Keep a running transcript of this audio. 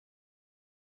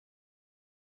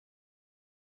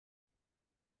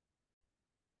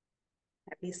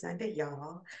Happy Sunday,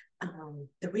 y'all.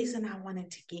 The reason I wanted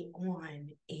to get on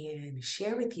and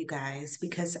share with you guys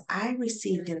because I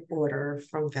received an order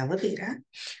from Velavita,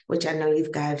 which I know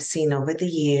you guys seen over the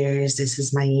years. This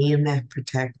is my EMF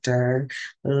protector.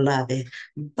 Love it.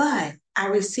 But I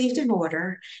received an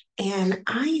order and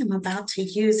I am about to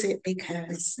use it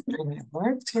because I'm at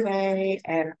work today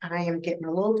and I am getting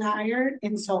a little tired.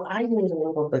 And so I need a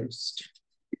little boost.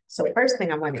 So first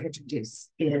thing I want to introduce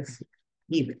is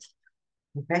you.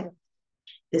 Okay.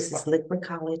 This is liquid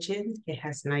collagen. It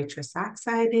has nitrous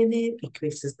oxide in it. It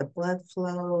increases the blood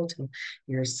flow to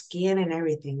your skin and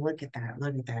everything. Look at that.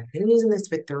 Look at that. I've been using this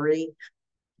for 3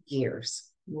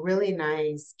 years. Really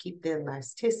nice. Keep the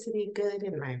elasticity good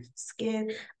in my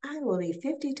skin. I will be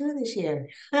 52 this year.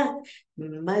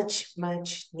 Much,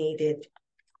 much needed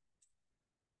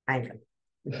item.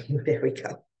 There we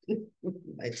go.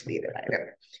 Much needed item.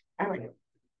 All right.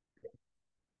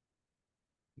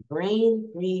 Brain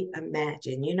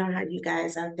reimagine. You know how you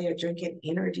guys out there drinking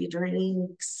energy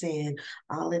drinks and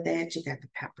all of that. You got the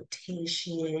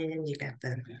palpitation, you got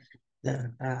the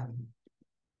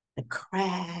the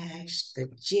crash, the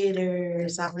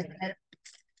jitters, all of that.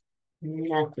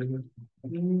 Nothing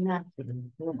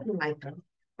like that.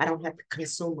 I don't have to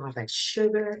consume all that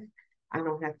sugar. I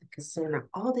don't have to consume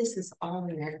all this is all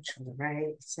natural,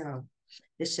 right? So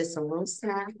it's just a little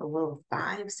snap, a little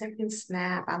 5 second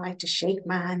snap. I like to shake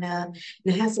mine up.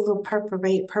 And it has a little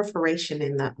perforation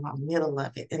in the middle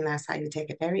of it. And that's how you take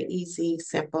it. Very easy,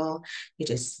 simple. You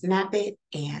just snap it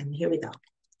and here we go.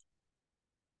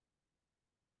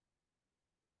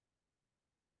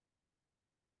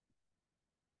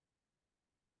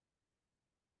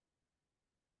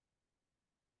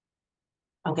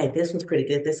 Okay, this was pretty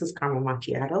good. This is caramel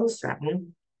macchiato. So I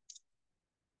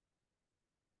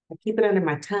keep it under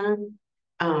my tongue.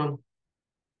 So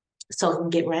it can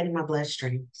get right in my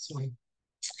bloodstream. So,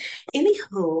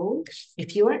 anywho,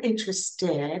 if you are interested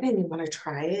and you want to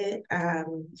try it,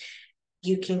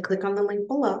 you can click on the link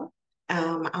below.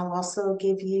 I'll also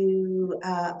give you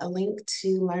a link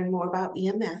to learn more about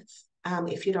EMF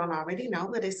if you don't already know,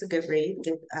 but it's a good read,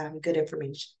 good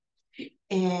information.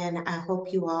 And I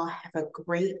hope you all have a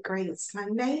great, great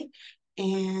Sunday.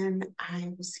 And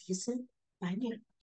I will see you soon. Bye now.